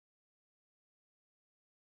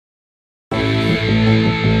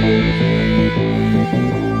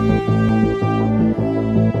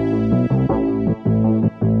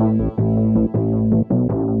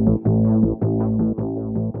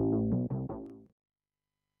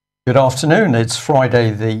Good afternoon. It's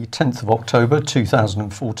Friday, the 10th of October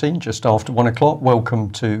 2014, just after 1 o'clock.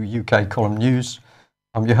 Welcome to UK Column News.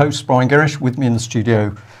 I'm your host, Brian Gerrish. With me in the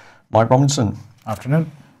studio, Mike Robinson. Afternoon.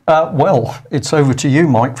 Well, it's over to you,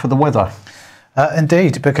 Mike, for the weather.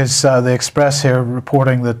 Indeed, because the Express here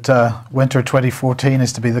reporting that winter 2014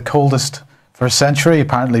 is to be the coldest for a century.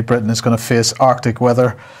 Apparently, Britain is going to face Arctic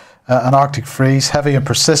weather, an Arctic freeze, heavy and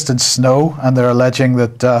persistent snow, and they're alleging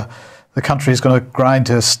that the country is going to grind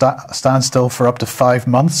to a standstill for up to 5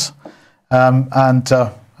 months. And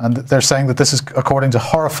they're saying that this is according to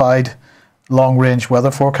horrified long-range weather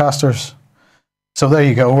forecasters. So there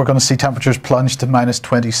you go. We're going to see temperatures plunge to minus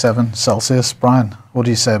 27 Celsius. Brian, what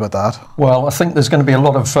do you say about that? Well, I think there's going to be a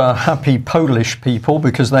lot of happy Polish people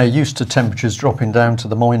because they're used to temperatures dropping down to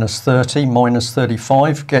the minus 30, minus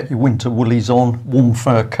 35. Get your winter woolies on, warm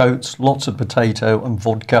fur coats, lots of potato and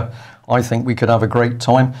vodka. I think we could have a great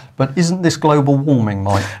time. But isn't this global warming,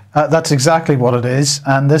 Mike? That's exactly what it is.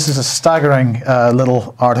 And this is a staggering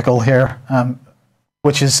little article here,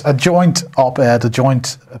 which is a joint op-ed, a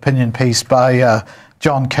joint opinion piece by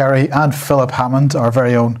John Kerry and Philip Hammond, our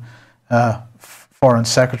very own Foreign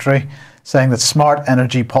Secretary, saying that smart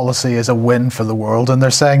energy policy is a win for the world. And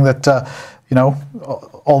they're saying that,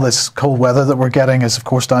 all this cold weather that we're getting is, of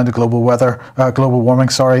course, down to global warming,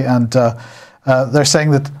 and they're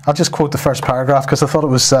saying that, I'll just quote the first paragraph because I thought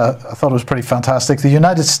it was pretty fantastic. The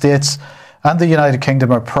United States and the United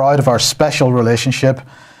Kingdom are proud of our special relationship.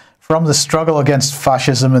 From the struggle against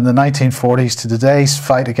fascism in the 1940s to today's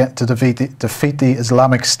fight to defeat the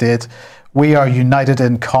Islamic State, we are united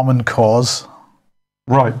in common cause.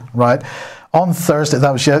 Right. On Thursday,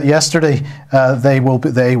 that was yesterday, they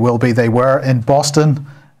were in Boston,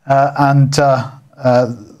 and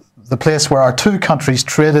the place where our two countries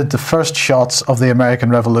traded the first shots of the American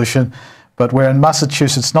Revolution. But we're in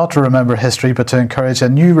Massachusetts not to remember history, but to encourage a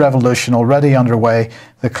new revolution already underway,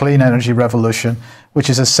 the clean energy revolution, which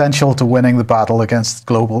is essential to winning the battle against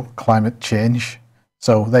global climate change.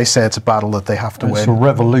 So they say it's a battle that they have to win. It's a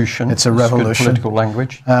revolution. It's a revolution. Good political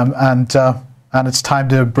language. And it's time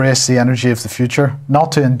to embrace the energy of the future,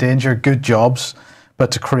 not to endanger good jobs,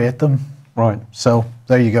 but to create them. Right. So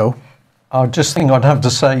there you go. I just think I'd have to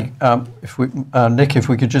say, Nick, if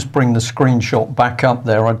we could just bring the screenshot back up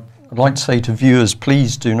there, I'd like to say to viewers,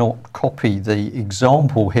 please do not copy the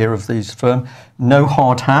example here of these firm. No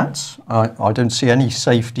hard hats. I don't see any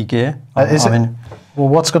safety gear. Well,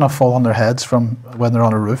 what's going to fall on their heads from when they're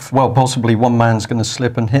on a roof? Well, possibly one man's going to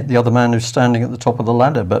slip and hit the other man who's standing at the top of the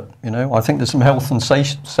ladder. But, I think there's some health and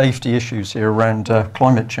safety issues here around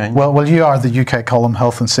climate change. Well, you are the UK Column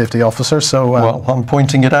Health and Safety Officer, so... Well, I'm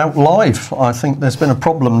pointing it out live. I think there's been a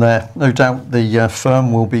problem there. No doubt the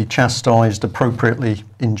firm will be chastised appropriately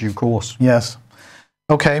in due course. Yes.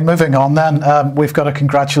 OK, moving on then. We've got to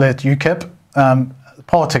congratulate UKIP.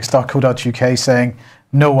 Politics.co.uk saying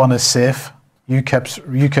no one is safe.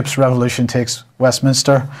 UKIP's revolution takes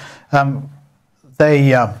Westminster.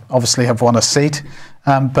 They obviously have won a seat.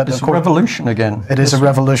 But it's a revolution again. It is a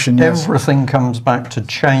revolution, yes. Everything comes back to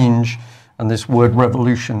change and this word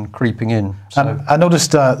revolution creeping in. So. I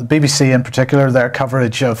noticed the BBC in particular, their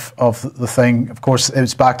coverage of the thing. Of course, it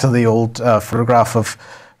was back to the old photograph of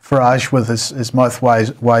Farage with his mouth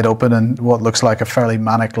wide open and what looks like a fairly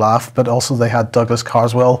manic laugh, but also they had Douglas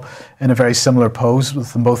Carswell in a very similar pose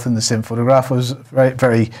with them both in the same photograph. It was very,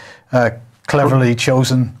 very cleverly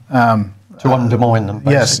chosen. To undermine them,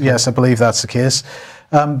 basically. Yes, I believe that's the case.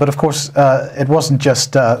 But of course, it wasn't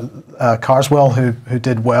just Carswell who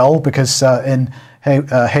did well, because in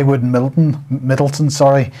Haywood and Middleton,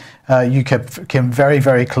 UKIP came very,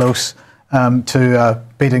 very close to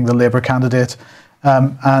beating the Labour candidate.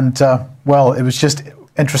 Well, it was just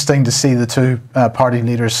interesting to see the two party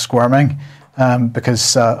leaders squirming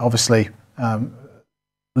because obviously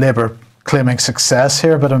Labour claiming success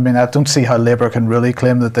here, but I don't see how Labour can really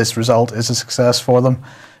claim that this result is a success for them.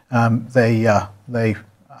 They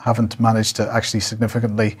haven't managed to actually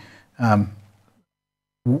significantly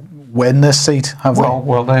win this seat, have they?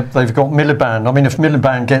 Well, they've got Miliband. If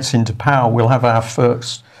Miliband gets into power, we'll have our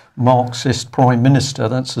first Marxist Prime Minister.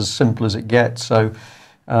 That's as simple as it gets. So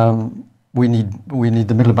we need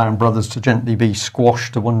the Miliband brothers to gently be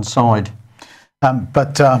squashed to one side.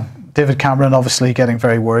 But David Cameron obviously getting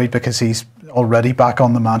very worried because he's already back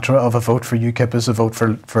on the mantra of a vote for UKIP is a vote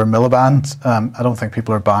for Miliband. I don't think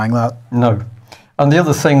people are buying that. No. And the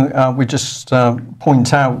other thing we just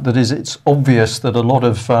point out that is it's obvious that a lot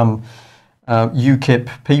of UKIP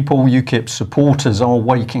people, UKIP supporters are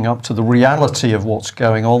waking up to the reality of what's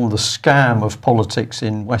going on, the scam of politics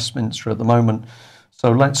in Westminster at the moment.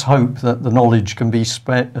 So let's hope that the knowledge can be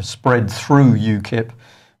spread through UKIP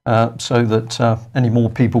so that any more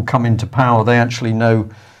people come into power, they actually know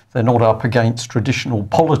they're not up against traditional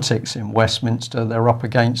politics in Westminster, they're up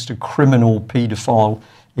against a criminal paedophile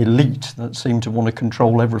elite that seem to want to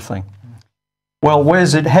control everything. Well,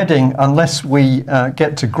 where's it heading unless we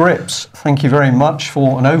get to grips? Thank you very much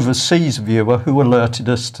for an overseas viewer who alerted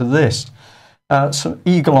us to this. So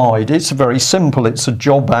eagle-eyed, it's very simple. It's a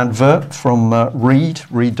job advert from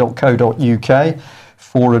reed.co.uk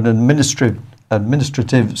for an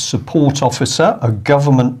administrative support officer, a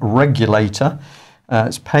government regulator.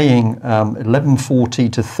 It's paying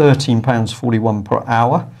 £11.40 to £13.41 per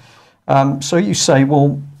hour. So you say,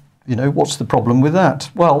 well, you know, what's the problem with that?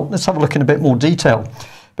 Well, let's have a look in a bit more detail,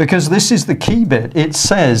 because this is the key bit. It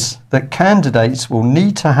says that candidates will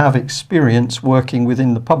need to have experience working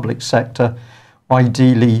within the public sector,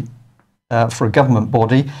 ideally for a government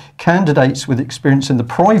body. Candidates with experience in the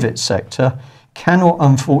private sector cannot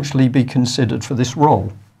unfortunately be considered for this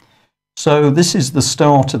role. So this is the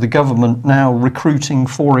start of the government now recruiting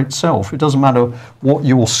for itself. It doesn't matter what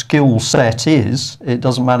your skill set is. It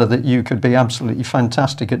doesn't matter that you could be absolutely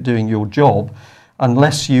fantastic at doing your job.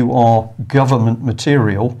 Unless you are government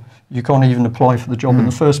material, you can't even apply for the job in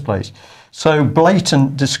the first place. So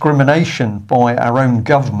blatant discrimination by our own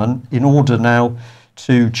government in order now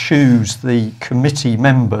to choose the committee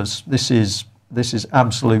members. This is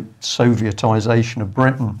absolute Sovietisation of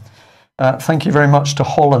Britain. Thank you very much to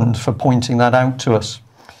Holland for pointing that out to us.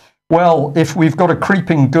 Well, if we've got a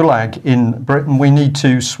creeping gulag in Britain, we need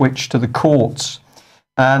to switch to the courts.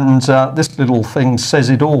 And this little thing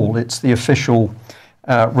says it all. It's the official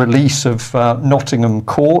release of Nottingham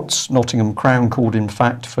courts, Nottingham Crown Court, in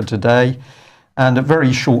fact, for today. And at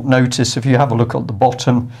very short notice, if you have a look at the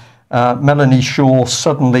bottom, Melanie Shaw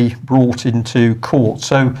suddenly brought into court.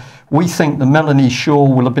 So we think that Melanie Shaw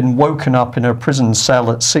will have been woken up in her prison cell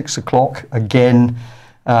at 6 o'clock again,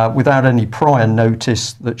 without any prior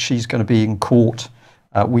notice that she's going to be in court.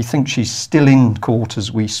 We think she's still in court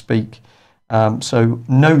as we speak. So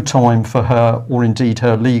no time for her or indeed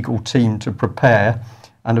her legal team to prepare.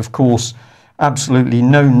 And of course, absolutely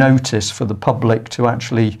no notice for the public to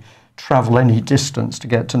actually travel any distance to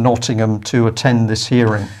get to Nottingham to attend this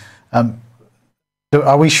hearing.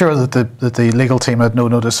 Are we sure that the legal team had no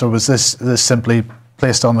notice, or was this simply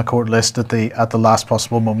placed on the court list at the last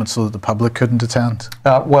possible moment so that the public couldn't attend?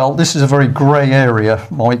 Well, this is a very grey area,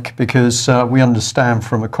 Mike, because we understand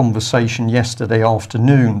from a conversation yesterday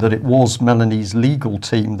afternoon that it was Melanie's legal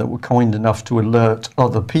team that were kind enough to alert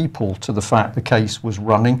other people to the fact the case was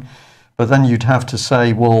running. But then you'd have to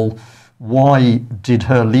say, well, why did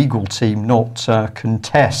her legal team not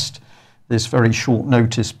contest this very short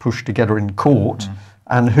notice push to get her in court?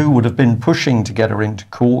 And who would have been pushing to get her into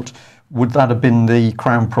court? Would that have been the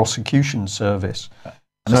Crown Prosecution Service?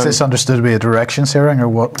 And is this understood to be a directions hearing, or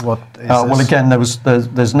what is well, this? again,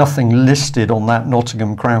 there's nothing listed on that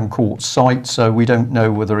Nottingham Crown Court site, so we don't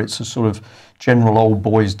know whether it's a sort of general old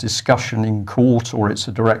boys discussion in court or it's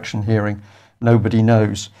a direction hearing. Nobody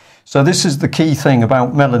knows. So this is the key thing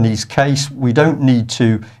about Melanie's case. We don't need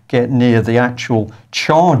to get near the actual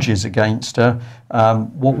charges against her.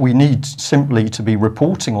 What we need simply to be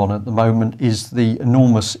reporting on at the moment is the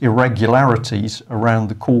enormous irregularities around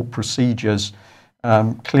the court procedures.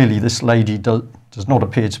 Clearly this lady does not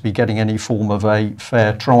appear to be getting any form of a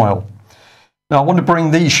fair trial. Now I want to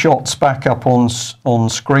bring these shots back up on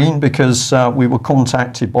screen because we were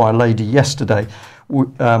contacted by a lady yesterday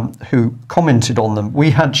who commented on them.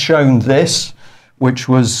 We had shown this, which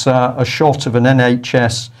was a shot of an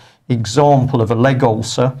NHS example of a leg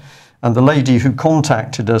ulcer, and the lady who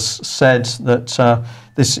contacted us said that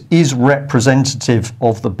this is representative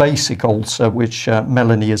of the basic ulcer which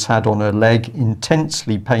Melanie has had on her leg,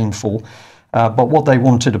 intensely painful, but what they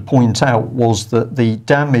wanted to point out was that the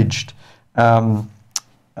damaged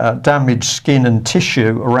skin and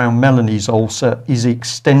tissue around Melanie's ulcer is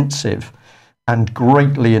extensive and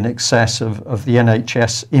greatly in excess of the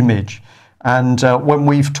NHS image. And when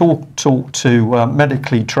we've talked to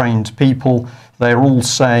medically trained people, they're all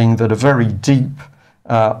saying that a very deep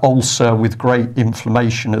ulcer with great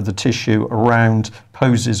inflammation of the tissue around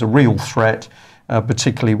poses a real threat,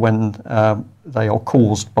 particularly when they are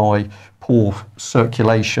caused by poor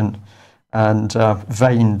circulation and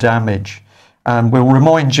vein damage. And we'll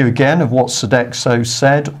remind you again of what Sodexo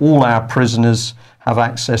said: all our prisoners have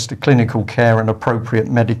access to clinical care and appropriate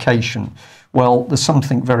medication. Well, there's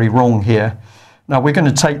something very wrong here. Now we're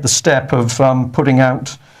going to take the step of putting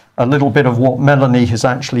out a little bit of what Melanie has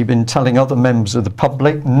actually been telling other members of the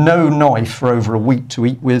public. No knife for over a week to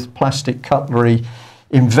eat with, plastic cutlery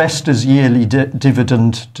Investors' yearly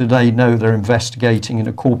dividend, do they know they're investigating in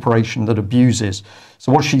a corporation that abuses?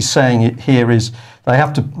 So what she's saying here is they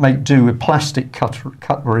have to make do with plastic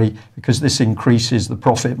cutlery because this increases the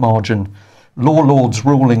profit margin. Law lords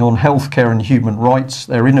ruling on healthcare and human rights.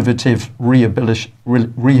 Their innovative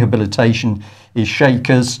rehabilitation is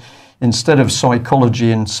shakers. Instead of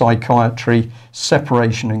psychology and psychiatry,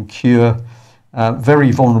 separation and cure.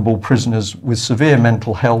 Very vulnerable prisoners with severe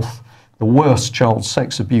mental health. The worst child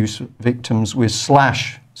sex abuse victims with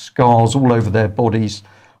slash scars all over their bodies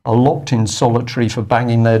are locked in solitary for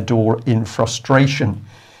banging their door in frustration.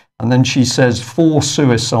 And then she says 4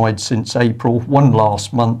 suicides since April, 1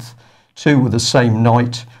 last month, 2 were the same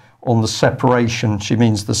night on the separation. She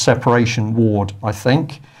means the separation ward, I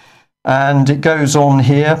think. And it goes on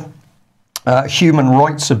here, human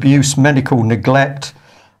rights abuse, medical neglect.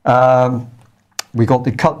 We got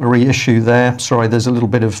the cutlery issue there. Sorry, there's a little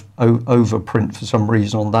bit of overprint for some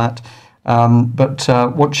reason on that. But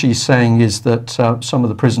what she's saying is that some of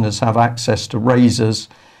the prisoners have access to razors,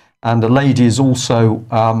 and a lady has also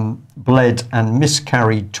bled and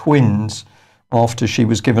miscarried twins after she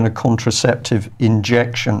was given a contraceptive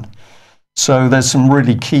injection. So there's some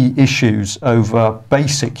really key issues over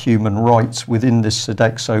basic human rights within this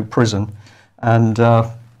Sodexo prison. And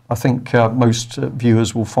I think most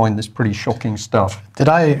viewers will find this pretty shocking stuff. Did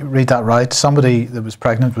I read that right? Somebody that was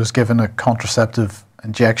pregnant was given a contraceptive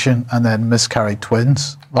injection and then miscarried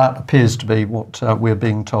twins? That appears to be what we're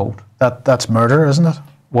being told. That's murder, isn't it?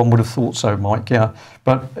 One would have thought so, Mike, yeah.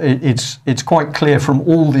 But it's quite clear from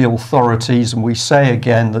all the authorities, and we say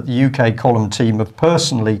again that the UK column team have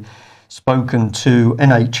personally spoken to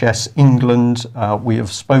NHS England, we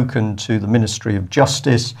have spoken to the Ministry of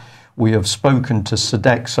Justice, we have spoken to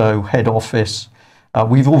Sodexo head office.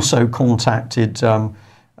 We've also contacted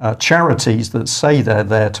charities that say they're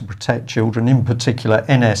there to protect children, in particular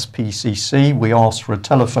NSPCC. We asked for a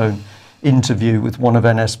telephone interview with one of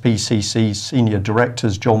NSPCC's senior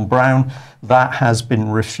directors, John Brown. That has been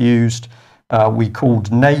refused. We called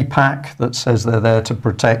NAPAC, that says they're there to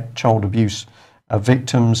protect child abuse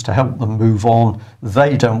victims, to help them move on.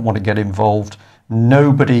 They don't want to get involved.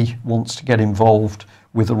 Nobody wants to get involved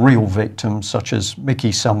with the real victims, such as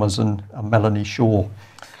Mickey Summers and Melanie Shaw.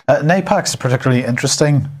 NAPAC's a particularly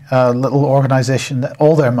interesting little organisation.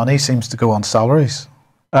 All their money seems to go on salaries.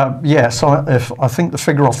 Yes, I think the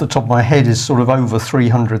figure off the top of my head is sort of over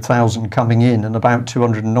 300,000 coming in and about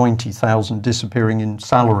 290,000 disappearing in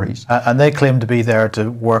salaries. And they claim to be there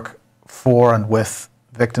to work for and with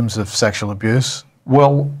victims of sexual abuse.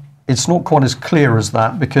 Well, it's not quite as clear as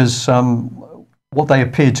that, because what they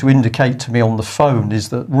appeared to indicate to me on the phone is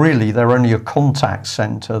that really they're only a contact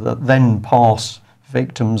centre that then pass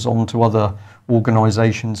victims on to other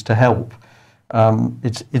organisations to help.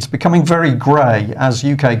 It's becoming very grey as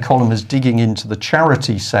UK column is digging into the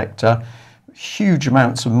charity sector. Huge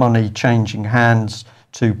amounts of money changing hands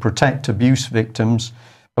to protect abuse victims,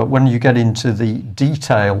 but when you get into the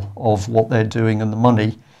detail of what they're doing and the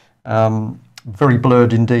money, very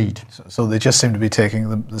blurred indeed. So they just seem to be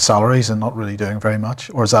taking the salaries and not really doing very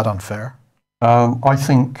much, or is that unfair? I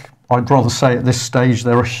think I'd rather say at this stage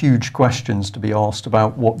there are huge questions to be asked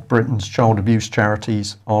about what Britain's child abuse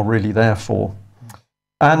charities are really there for.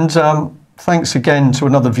 And thanks again to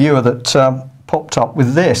another viewer that popped up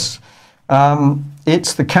with this.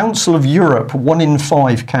 It's the Council of Europe 1 in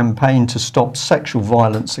 5 campaign to stop sexual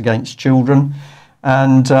violence against children.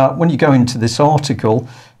 And when you go into this article,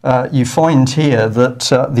 you find here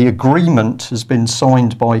that the agreement has been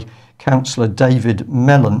signed by Councillor David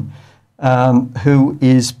Mellon, who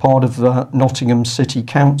is part of the Nottingham City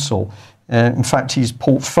Council. In fact, he's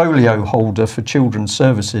portfolio holder for children's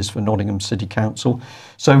services for Nottingham City Council.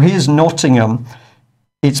 So here's Nottingham.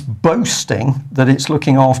 It's boasting that it's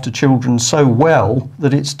looking after children so well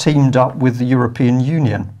that it's teamed up with the European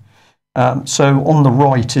Union. So on the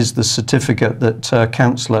right is the certificate that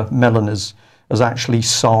Councillor Mellon has actually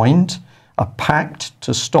signed, a pact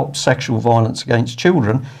to stop sexual violence against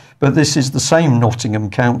children. But this is the same Nottingham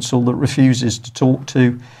Council that refuses to talk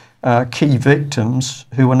to key victims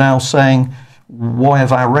who are now saying, why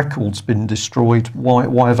have our records been destroyed?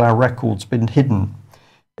 Why have our records been hidden?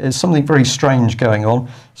 There's something very strange going on.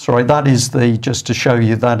 Sorry, that is just to show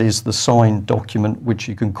you, that is the signed document which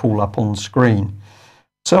you can call up on screen.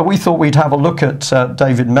 So we thought we'd have a look at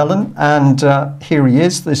David Mellon, and here he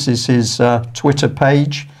is. This is his Twitter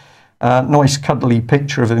page. Nice cuddly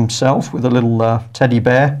picture of himself with a little teddy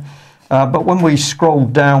bear. But when we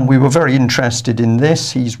scrolled down, we were very interested in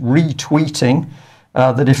this. He's retweeting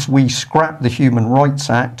that if we scrap the Human Rights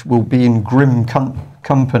Act, we'll be in grim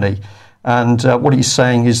company. And what he's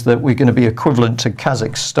saying is that we're going to be equivalent to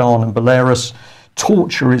Kazakhstan and Belarus.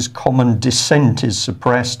 Torture is common, dissent is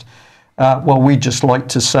suppressed. Well, we just like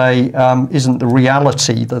to say, isn't the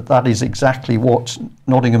reality that that is exactly what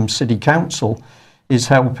Nottingham City Council is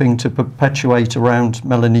helping to perpetuate around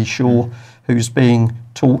Melanie Shaw, who's being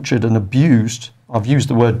tortured and abused? I've used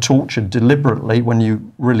the word tortured deliberately when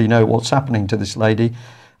you really know what's happening to this lady.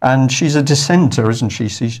 And she's a dissenter, isn't she?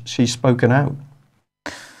 She's spoken out.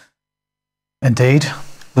 Indeed.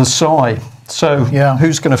 The sigh. So yeah.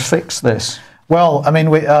 Who's going to fix this? Well, I mean,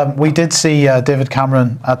 we did see David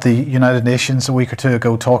Cameron at the United Nations a week or two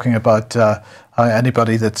ago talking about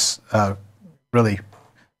anybody that's really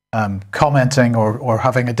commenting or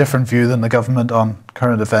having a different view than the government on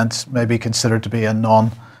current events may be considered to be a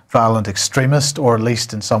non-violent extremist, or at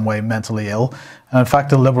least in some way mentally ill. And in fact,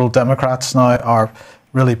 the Liberal Democrats now are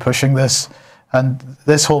really pushing this. And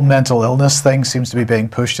this whole mental illness thing seems to be being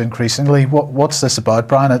pushed increasingly. What's this about,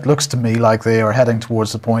 Brian? It looks to me like they are heading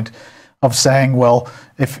towards the point of saying, well,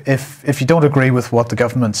 if you don't agree with what the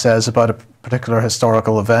government says about a particular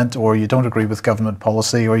historical event, or you don't agree with government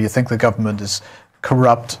policy, or you think the government is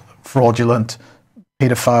corrupt, fraudulent,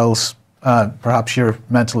 paedophiles, perhaps you're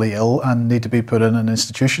mentally ill and need to be put in an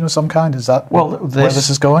institution of some kind. Is that where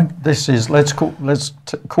this is going? This is, let's call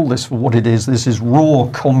this for what it is. This is raw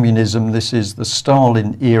communism. This is the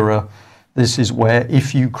Stalin era. This is where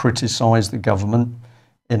if you criticise the government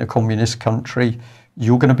in a communist country,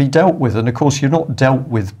 you're going to be dealt with. And of course, you're not dealt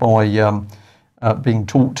with by being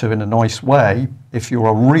talked to in a nice way. If you're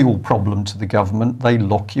a real problem to the government, they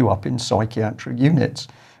lock you up in psychiatric units.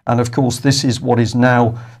 And of course, this is what is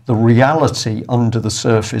now the reality under the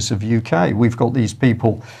surface of UK. We've got these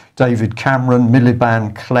people, David Cameron,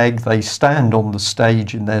 Miliband, Clegg, they stand on the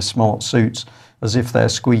stage in their smart suits as if they're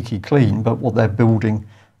squeaky clean, but what they're building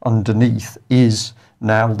underneath is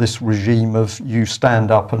now this regime of you stand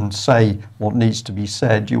up and say what needs to be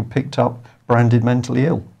said, you're picked up branded mentally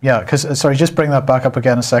ill. Yeah, because, sorry, just bring that back up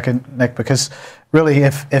again a second, Nick, because really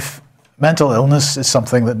if mental illness is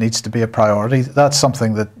something that needs to be a priority, that's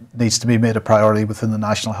something that needs to be made a priority within the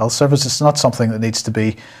National Health Service. It's not something that needs to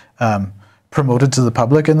be promoted to the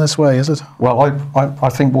public in this way, is it? Well, I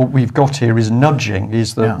think what we've got here is nudging,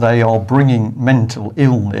 is that they are bringing mental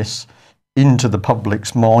illness into the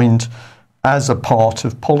public's mind as a part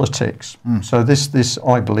of politics. So this,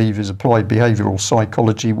 I believe, is applied behavioural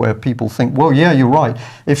psychology, where people think, well, yeah, you're right.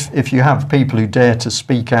 If you have people who dare to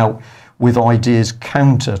speak out with ideas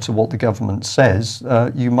counter to what the government says,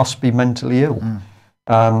 you must be mentally ill.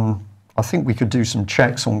 I think we could do some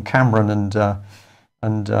checks on Cameron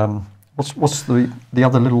and what's the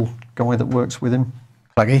other little guy that works with him?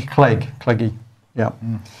 Clegg, yeah.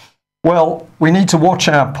 Well, we need to watch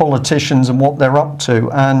our politicians and what they're up to,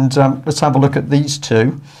 and let's have a look at these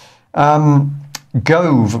two.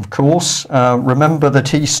 Gove, of course, remember that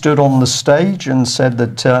he stood on the stage and said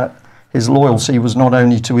that his loyalty was not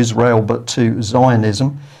only to Israel but to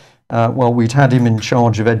Zionism. Well, we'd had him in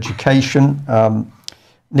charge of education.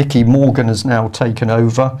 Nicky Morgan has now taken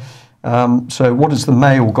over. So what has the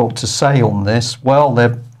Mail got to say on this? Well,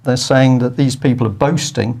 they're saying that these people are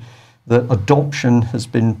boasting that adoption has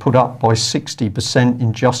been put up by 60%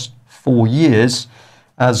 in just 4 years,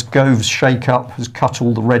 as Gove's shake-up has cut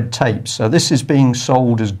all the red tape. So this is being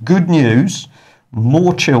sold as good news,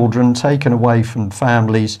 more children taken away from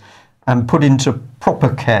families and put into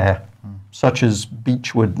proper care, such as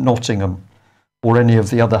Beechwood, Nottingham, or any of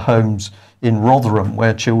the other homes in Rotherham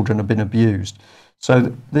where children have been abused.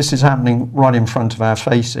 So this is happening right in front of our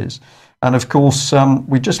faces. And of course,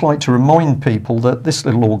 we'd just like to remind people that this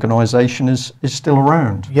little organisation is still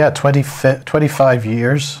around. Yeah, 25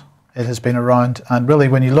 years it has been around. And really,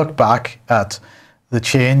 when you look back at the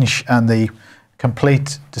change and the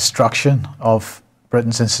complete destruction of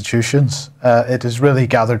Britain's institutions, it has really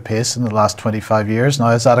gathered pace in the last 25 years. Now,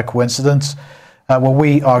 is that a coincidence? Well,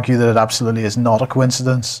 we argue that it absolutely is not a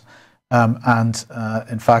coincidence.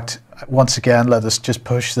 In fact, once again, let us just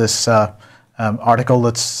push this article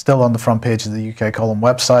that's still on the front page of the UK Column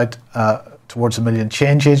website, Towards a Million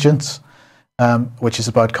Change Agents, which is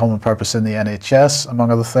about common purpose in the NHS,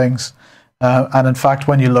 among other things. And in fact,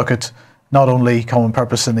 when you look at not only common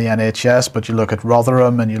purpose in the NHS, but you look at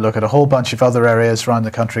Rotherham and you look at a whole bunch of other areas around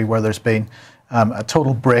the country where there's been a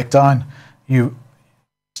total breakdown, you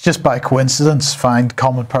just by coincidence find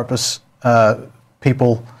common purpose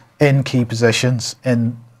people in key positions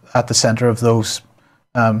at the centre of those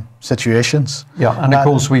situations. Yeah, and of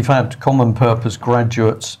course we've had common purpose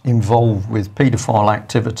graduates involved with paedophile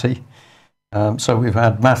activity. So we've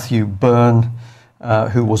had Matthew Byrne,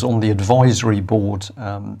 who was on the advisory board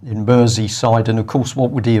in Merseyside. And of course,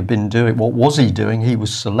 what would he have been doing? What was he doing? He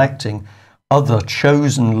was selecting other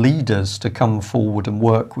chosen leaders to come forward and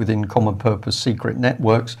work within common purpose secret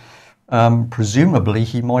networks. Presumably,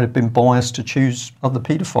 he might have been biased to choose other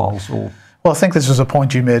paedophiles or... Well, I think this was a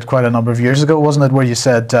point you made quite a number of years ago, wasn't it, where you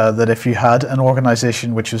said that if you had an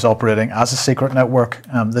organisation which was operating as a secret network,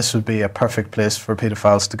 this would be a perfect place for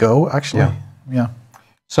paedophiles to go, actually. Yeah.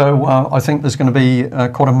 So I think there's going to be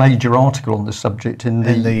quite a major article on this subject in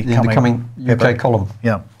the coming UK column.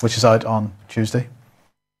 Yeah, which is out on Tuesday.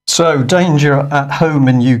 So, danger at home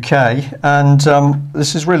in UK, and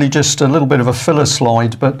this is really just a little bit of a filler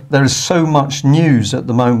slide, but there is so much news at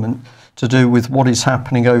the moment to do with what is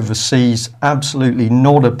happening overseas, absolutely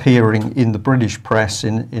not appearing in the British press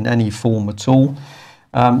in any form at all.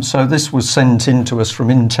 So this was sent in to us from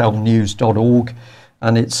intelnews.org,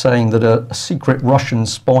 and it's saying that a secret Russian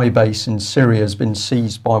spy base in Syria has been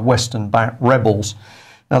seized by Western-backed rebels.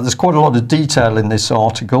 Now, there's quite a lot of detail in this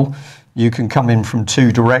article. You can come in from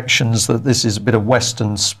two directions, that this is a bit of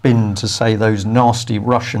Western spin to say those nasty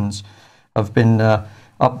Russians have been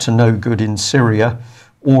up to no good in Syria.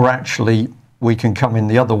 Or actually, we can come in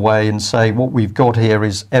the other way and say what we've got here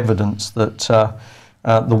is evidence that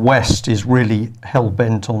the West is really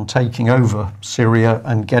hell-bent on taking over Syria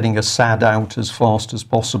and getting Assad out as fast as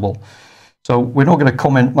possible. So we're not going to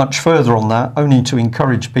comment much further on that, only to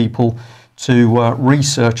encourage people to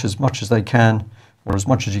research as much as they can, or as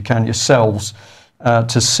much as you can yourselves,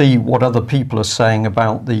 to see what other people are saying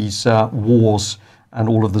about these wars and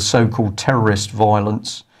all of the so-called terrorist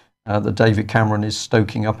violence that David Cameron is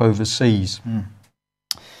stoking up overseas.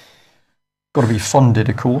 Got to be funded,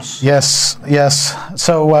 of course. Yes.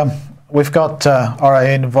 So we've got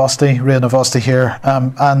RIA Novosti, RIA Novosti here,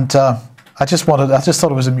 and I just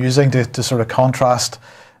thought it was amusing to sort of contrast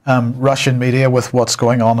Russian media with what's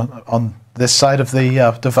going on this side of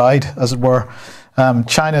the divide, as it were.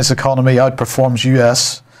 China's economy outperforms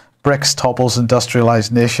US. BRICS topples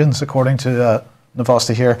industrialized nations, according to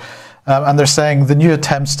Novosti here. And they're saying the new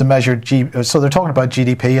attempts to measure, so they're talking about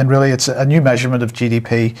GDP, and really it's a new measurement of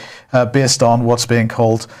GDP based on what's being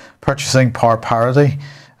called purchasing power parity.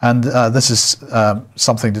 And this is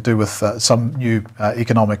something to do with some new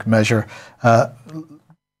economic measure,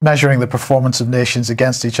 measuring the performance of nations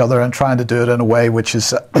against each other and trying to do it in a way which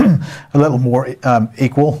is a little more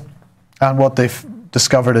equal. And what they've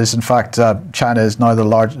discovered is, in fact, China is now the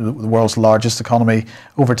world's largest economy,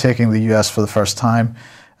 overtaking the US for the first time.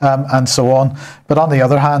 And so on. But on the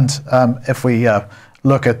other hand, if we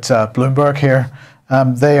look at Bloomberg here,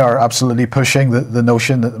 they are absolutely pushing the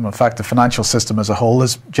notion that, in fact, the financial system as a whole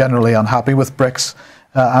is generally unhappy with BRICS.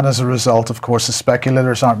 And as a result, of course, the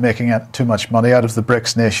speculators aren't making too much money out of the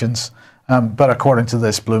BRICS nations. But according to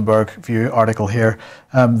this Bloomberg View article here,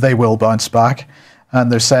 they will bounce back. And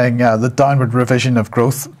they're saying the downward revision of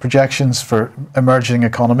growth projections for emerging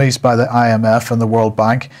economies by the IMF and the World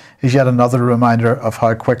Bank is yet another reminder of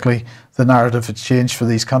how quickly the narrative has changed for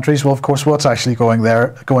these countries. Well, of course, what's actually going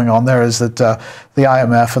on there is that the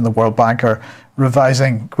IMF and the World Bank are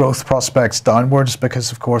revising growth prospects downwards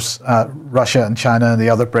because, of course, Russia and China and the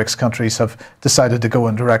other BRICS countries have decided to go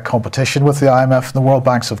in direct competition with the IMF and the World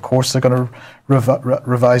Bank. So, of course, they're going to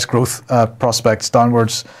revise growth prospects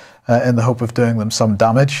downwards in the hope of doing them some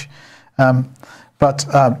damage. But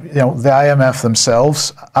the IMF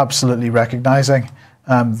themselves absolutely recognising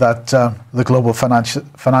that the global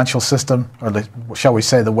financial system, or shall we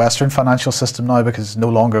say the Western financial system now, because it's no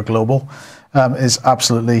longer global, is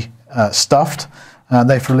absolutely stuffed. And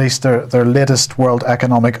they've released their latest World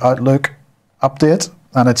Economic Outlook update,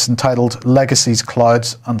 and it's entitled Legacies,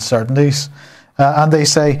 Clouds, Uncertainties. And they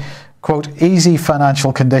say, quote, easy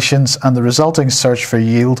financial conditions and the resulting search for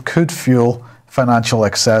yield could fuel financial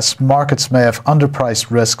excess. Markets may have underpriced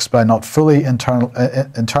risks by not fully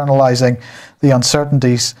internalizing the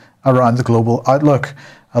uncertainties around the global outlook.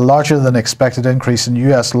 A larger than expected increase in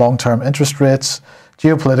US long-term interest rates,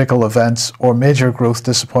 geopolitical events, or major growth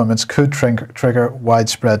disappointments could trigger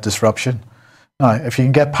widespread disruption. Now, if you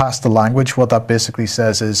can get past the language, what that basically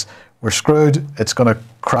says is we're screwed, it's going to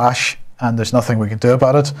crash, and there's nothing we can do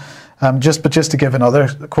about it. Just to give another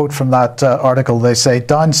quote from that article, they say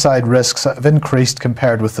downside risks have increased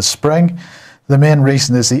compared with the spring. The main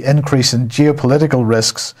reason is the increase in geopolitical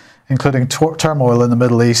risks, including turmoil in the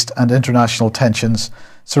Middle East and international tensions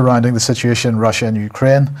surrounding the situation in Russia and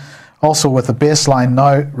Ukraine. Also, with the baseline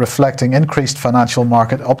now reflecting increased financial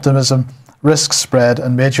market optimism, risk spread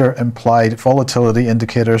and major implied volatility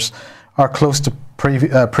indicators are close to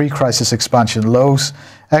pre-crisis expansion lows.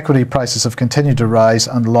 Equity prices have continued to rise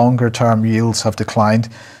and longer-term yields have declined.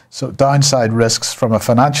 So downside risks from a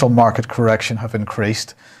financial market correction have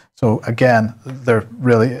increased. So again, they're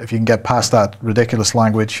really, if you can get past that ridiculous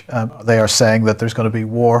language, they are saying that there's going to be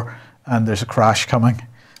war and there's a crash coming.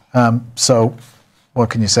 So what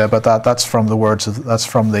can you say about that? That's from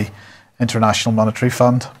the International Monetary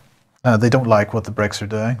Fund. They don't like what the BRICS are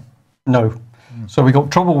doing. No. So we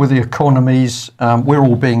got trouble with the economies. We're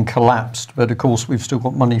all being collapsed, but of course we've still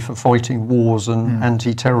got money for fighting wars and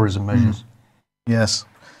anti-terrorism measures. Yes.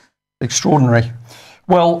 Extraordinary.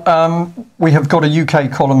 Well, we have got a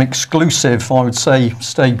UK column exclusive. I would say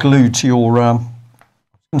stay glued to your, I was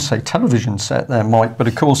going to say television set there, Mike, but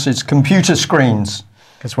of course it's computer screens.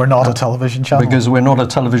 Because we're not a television channel. Because we're not a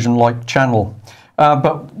television-like channel.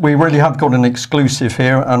 But we really have got an exclusive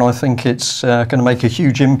here, and I think it's going to make a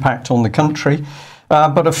huge impact on the country.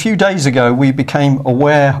 But a few days ago, we became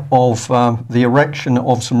aware of the erection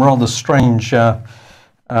of some rather strange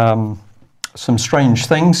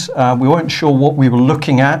things. We weren't sure what we were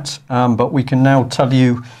looking at, but we can now tell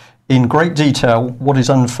you in great detail what is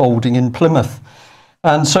unfolding in Plymouth.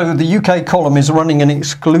 And so the UK column is running an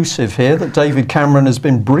exclusive here that David Cameron has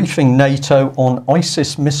been briefing NATO on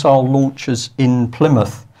ISIS missile launches in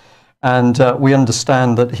Plymouth. And we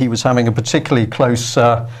understand that he was having a particularly close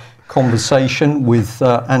conversation with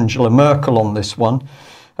Angela Merkel on this one.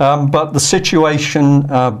 But the situation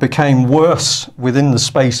became worse within the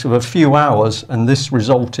space of a few hours, and this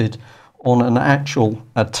resulted on an actual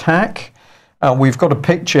attack. We've got a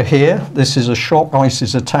picture here. This is a shock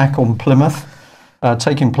ISIS attack on Plymouth,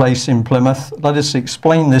 taking place in Plymouth. Let us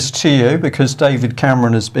explain this to you, because David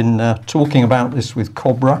Cameron has been talking about this with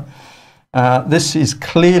Cobra. This is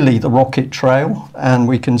clearly the rocket trail, and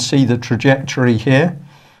we can see the trajectory here.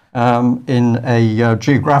 In a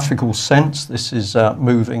geographical sense, this is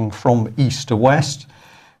moving from east to west.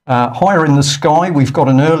 Higher in the sky, we've got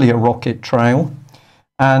an earlier rocket trail.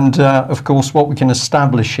 And of course, what we can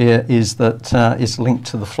establish here is that it's linked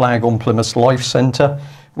to the flag on Plymouth Life Centre,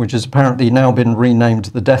 which has apparently now been renamed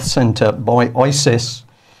the Death Centre by ISIS.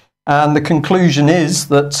 And the conclusion is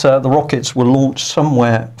that the rockets were launched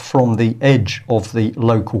somewhere from the edge of the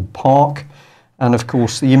local park. And of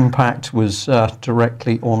course, the impact was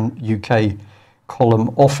directly on UK column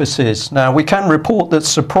offices. Now, we can report that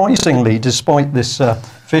surprisingly, despite this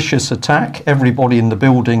vicious attack, everybody in the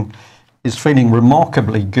building is feeling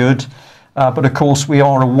remarkably good. But of course, we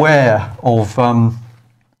are aware of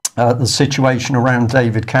the situation around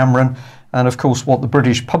David Cameron. And of course, what the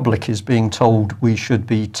British public is being told we should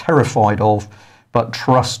be terrified of, but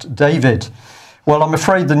trust David. Well, I'm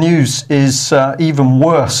afraid the news is even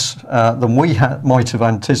worse than we might have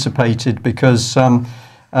anticipated, because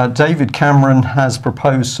David Cameron has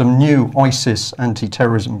proposed some new ISIS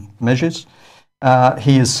anti-terrorism measures.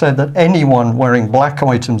 He has said that anyone wearing black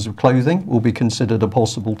items of clothing will be considered a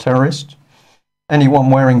possible terrorist. Anyone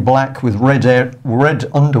wearing black with red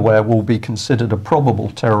underwear will be considered a probable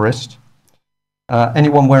terrorist.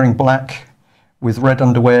 Anyone wearing black with red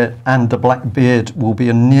underwear and a black beard will be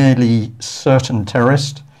a nearly certain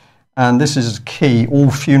terrorist. And this is key. All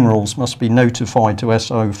funerals must be notified to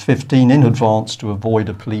SO 15 in advance to avoid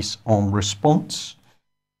a police armed response.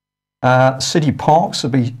 City parks are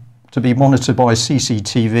to be monitored by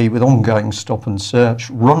CCTV with ongoing stop and search.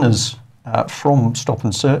 Runners from stop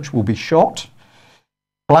and search will be shot.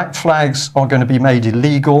 Black flags are going to be made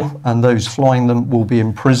illegal, and those flying them will be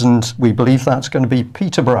imprisoned. We believe that's going to be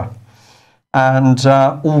Peterborough. And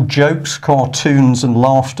all jokes, cartoons and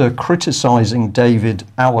laughter criticising David,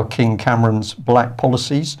 our King Cameron's black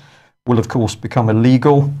policies will of course become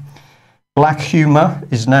illegal. Black humour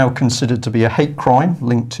is now considered to be a hate crime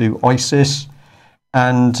linked to ISIS.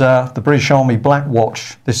 And the British Army Black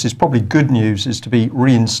Watch, this is probably good news, is to be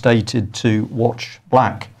reinstated to watch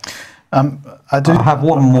black. I have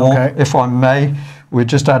one more, if I may. We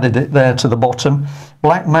just added it there to the bottom.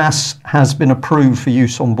 Black mass has been approved for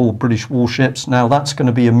use on board British warships. Now that's going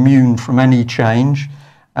to be immune from any change.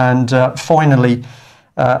 And finally,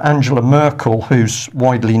 Angela Merkel, who's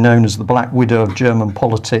widely known as the Black Widow of German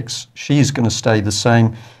politics, she's going to stay the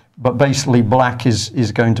same. But basically black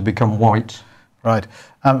is going to become white. Right.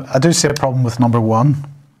 I do see a problem with number one.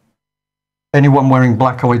 Anyone wearing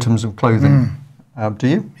black items of clothing. Do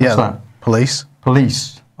you? What's yeah, that? Police.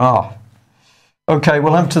 Police. Ah. Okay,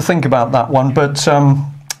 we'll have to think about that one, but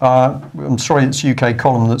I'm sorry it's UK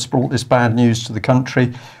column that's brought this bad news to the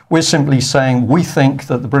country. We're simply saying we think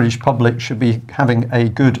that the British public should be having a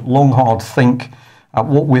good, long, hard think at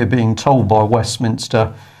what we're being told by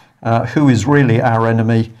Westminster, who is really our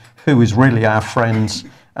enemy, who is really our friends,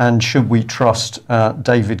 and should we trust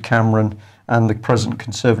David Cameron and the present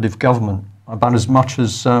Conservative government. about as much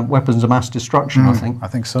as weapons of mass destruction, I think. I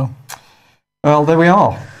think so. Well, there we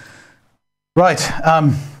are. Right.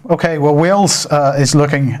 Okay. Well, Wales is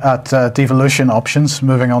looking at devolution options,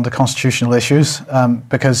 moving on to constitutional issues,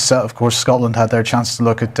 because, of course, Scotland had their chance to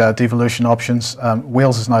look at devolution options.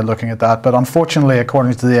 Wales is now looking at that, but unfortunately,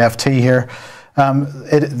 according to the FT here,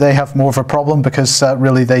 they have more of a problem because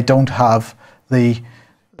really they don't have the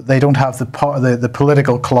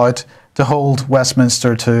political clout to hold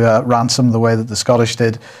Westminster to ransom the way that the Scottish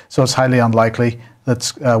did. So it's highly unlikely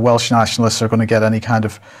that Welsh nationalists are going to get any kind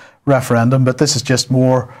of referendum, but this is just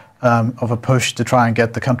more of a push to try and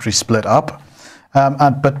get the country split up.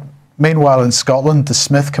 But meanwhile, in Scotland, the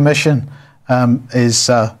Smith Commission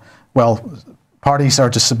parties are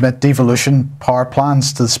to submit devolution power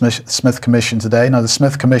plans to the Smith Commission today. Now, the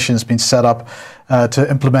Smith Commission has been set up to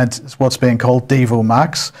implement what's being called Devo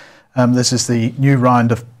Max. This is the new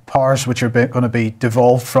round of powers which are going to be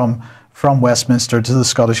devolved from Westminster to the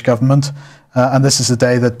Scottish Government. And this is the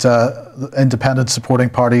day that independent supporting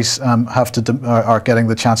parties are getting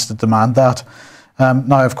the chance to demand that.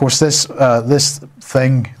 Now, of course, this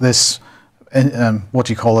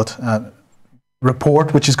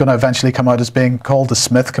report, which is going to eventually come out as being called the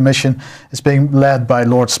Smith Commission, is being led by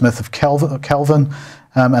Lord Smith of Kelvin,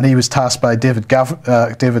 and he was tasked by David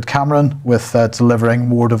Cameron with delivering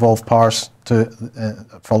more devolved powers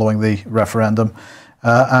following the referendum.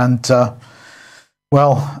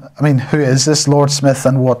 Well, I mean, who is this Lord Smith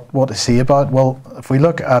and what is he about? Well, if we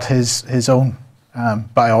look at his own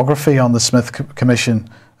biography on the Smith Commission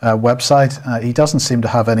website, he doesn't seem to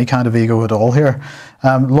have any kind of ego at all here.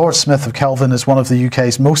 Lord Smith of Kelvin is one of the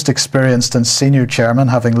UK's most experienced and senior chairmen,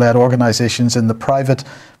 having led organisations in the private,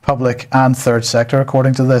 public and third sector,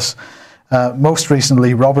 according to this. Most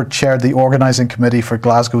recently, Robert chaired the organising committee for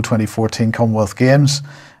Glasgow 2014 Commonwealth Games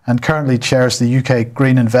and currently chairs the UK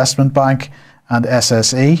Green Investment Bank and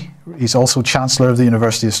SSE. He's also Chancellor of the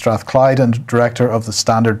University of Strathclyde and Director of the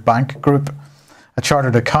Standard Bank Group. A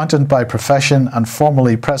Chartered Accountant by profession and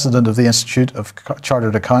formerly President of the Institute of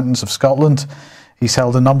Chartered Accountants of Scotland. He's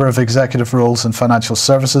held a number of executive roles in financial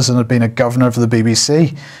services and had been a Governor of the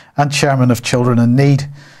BBC and Chairman of Children in Need.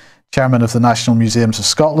 Chairman of the National Museums of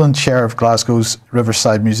Scotland, Chair of Glasgow's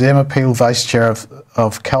Riverside Museum Appeal, Vice Chair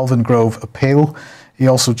of Kelvin Grove Appeal. He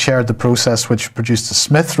also chaired the process which produced the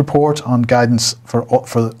Smith Report on guidance for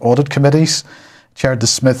audit committees, chaired the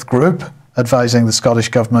Smith Group, advising the Scottish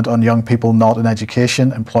Government on young people not in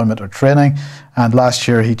education, employment or training, and last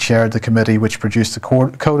year he chaired the committee which produced the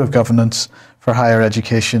Code of Governance for Higher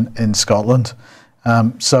Education in Scotland.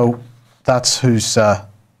 So that's who's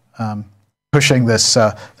pushing this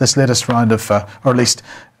latest round of, or at least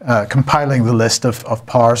compiling the list of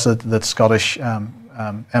powers that Scottish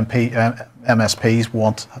MSPs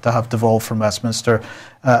want to have devolved from Westminster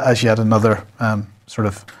as yet another sort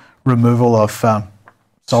of removal of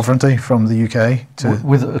sovereignty from the UK.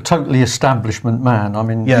 With a totally establishment man. I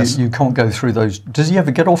mean, yes. you can't go through those. Does he ever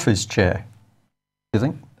get off his chair, do you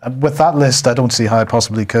think? With that list, I don't see how I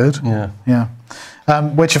possibly could. Yeah.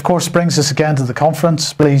 Which, of course, brings us again to the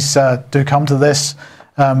conference. Please do come to this.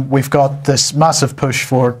 We've got this massive push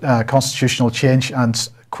for constitutional change and,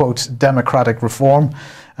 quote, democratic reform.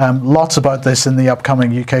 Lots about this in the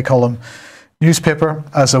upcoming UK column newspaper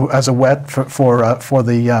as a wet for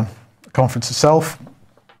the conference itself.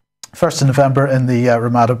 1st of November in the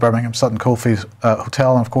Ramada Birmingham Sutton Coldfield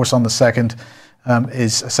Hotel, and of course on the 2nd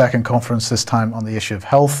is a second conference, this time on the issue of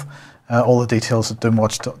health. All the details at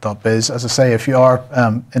doomwatch.biz. As I say, if you are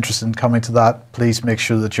interested in coming to that, please make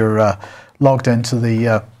sure that you're logged into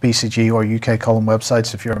the BCG or UK column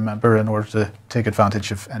websites if you're a member, in order to take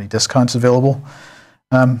advantage of any discounts available.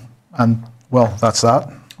 And well, that's that.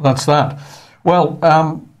 That's that. Well,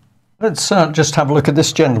 let's just have a look at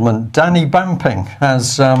this gentleman. Danny Bamping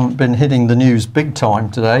has been hitting the news big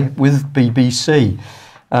time today with BBC.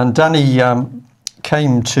 And Danny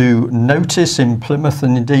came to notice in Plymouth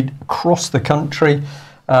and indeed across the country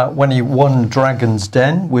when he won Dragon's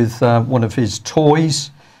Den with one of his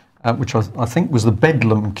toys, which I think was the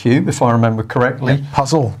Bedlam Cube, if I remember correctly. Yeah,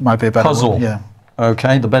 puzzle might be a better puzzle. Word. Yeah.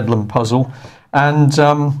 Okay, the Bedlam puzzle. And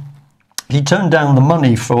he turned down the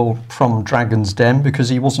money from Dragon's Den because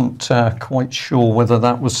he wasn't quite sure whether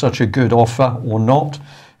that was such a good offer or not.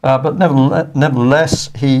 But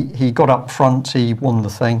nevertheless, he got up front, he won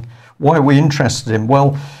the thing. Why are we interested in?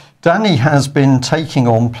 Well, Danny has been taking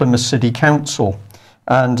on Plymouth City Council.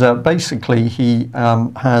 And basically, he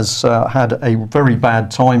has had a very bad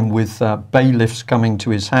time with bailiffs coming to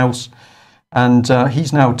his house. And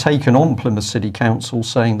he's now taken on Plymouth City Council,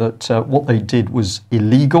 saying that what they did was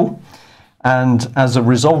illegal. And as a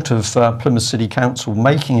result of Plymouth City Council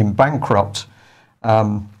making him bankrupt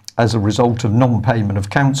as a result of non-payment of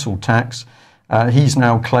council tax, he's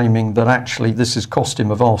now claiming that actually this has cost him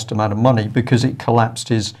a vast amount of money because it collapsed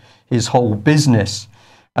his whole business.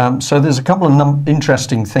 So there's a couple of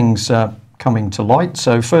interesting things coming to light.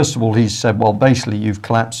 So first of all, he said, well, basically you've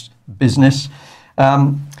collapsed business.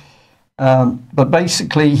 But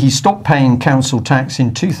basically he stopped paying council tax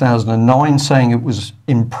in 2009, saying it was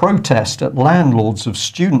in protest at landlords of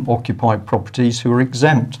student-occupied properties who are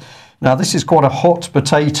exempt. Now this is quite a hot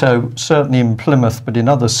potato, certainly in Plymouth, but in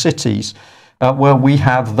other cities, where we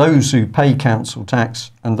have those who pay council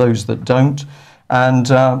tax and those that don't. And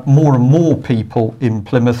more people in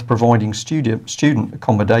Plymouth providing student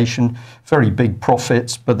accommodation, very big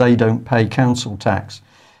profits, but they don't pay council tax.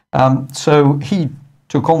 So he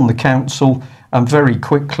took on the council, and very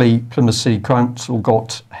quickly Plymouth City Council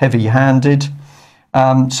got heavy-handed.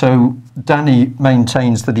 So Danny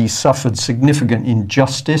maintains that he suffered significant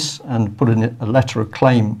injustice and put in a letter of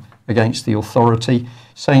claim against the authority,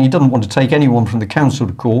 saying he doesn't want to take anyone from the council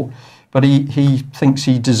to court, but he thinks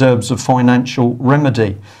he deserves a financial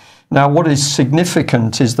remedy. Now, what is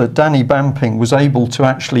significant is that Danny Bamping was able to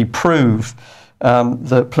actually prove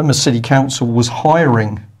that Plymouth City Council was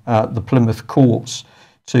hiring the Plymouth courts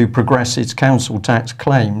to progress its council tax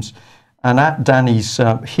claims. And at Danny's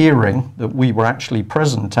hearing that we were actually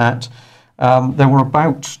present at, there were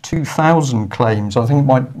about 2,000 claims. I think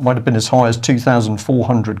it might have been as high as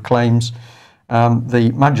 2,400 claims.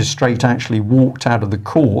 The magistrate actually walked out of the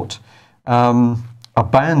court,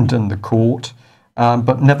 abandoned the court,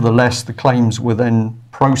 but nevertheless the claims were then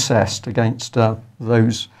processed against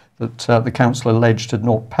those that the council alleged had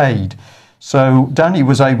not paid. So Danny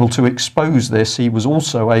was able to expose this. He was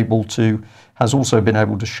also has also been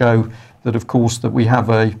able to show that, of course, that we have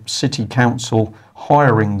a city council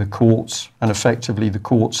hiring the courts and effectively the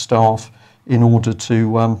court staff in order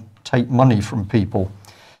to take money from people.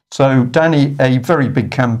 So Danny, a very big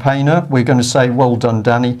campaigner. We're going to say well done,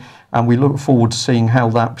 Danny, and we look forward to seeing how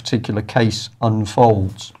that particular case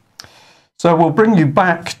unfolds. So we'll bring you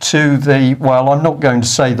back to well, I'm not going to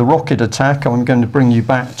say the rocket attack, I'm going to bring you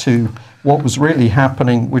back to what was really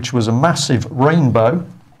happening, which was a massive rainbow.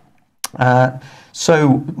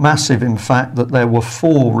 So massive, in fact, that there were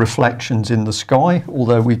 4 reflections in the sky,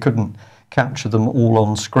 although we couldn't capture them all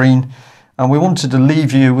on screen. And we wanted to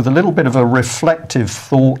leave you with a little bit of a reflective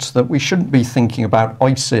thought that we shouldn't be thinking about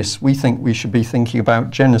ISIS. We think we should be thinking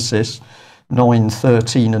about Genesis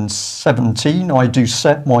 9:13 and 17. I do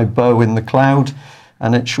set my bow in the cloud,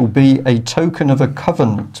 and it shall be a token of a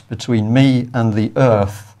covenant between me and the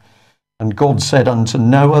earth. And God said unto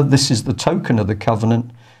Noah, this is the token of the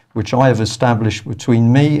covenant which I have established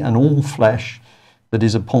between me and all flesh that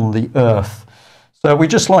is upon the earth. So we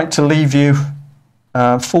just like to leave you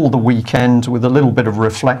for the weekend with a little bit of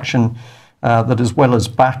reflection that, as well as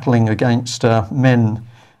battling against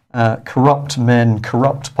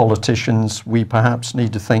corrupt politicians, we perhaps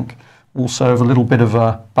need to think also of a little bit of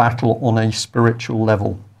a battle on a spiritual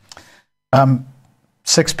level.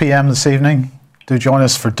 6 p.m. this evening, do join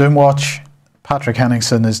us for Doomwatch. Patrick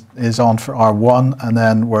Henningsen is on for R1, and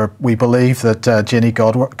then we believe that Ginny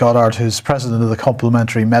Goddard, who's president of the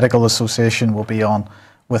Complementary Medical Association, will be on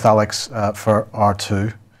with Alex for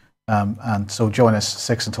R2. And so join us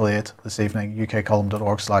 6 until 8 this evening,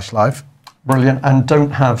 ukcolumn.org/live. Brilliant. And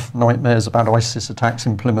don't have nightmares about ISIS attacks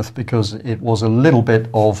in Plymouth, because it was a little bit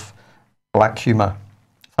of black humour.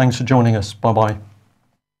 Thanks for joining us. Bye-bye.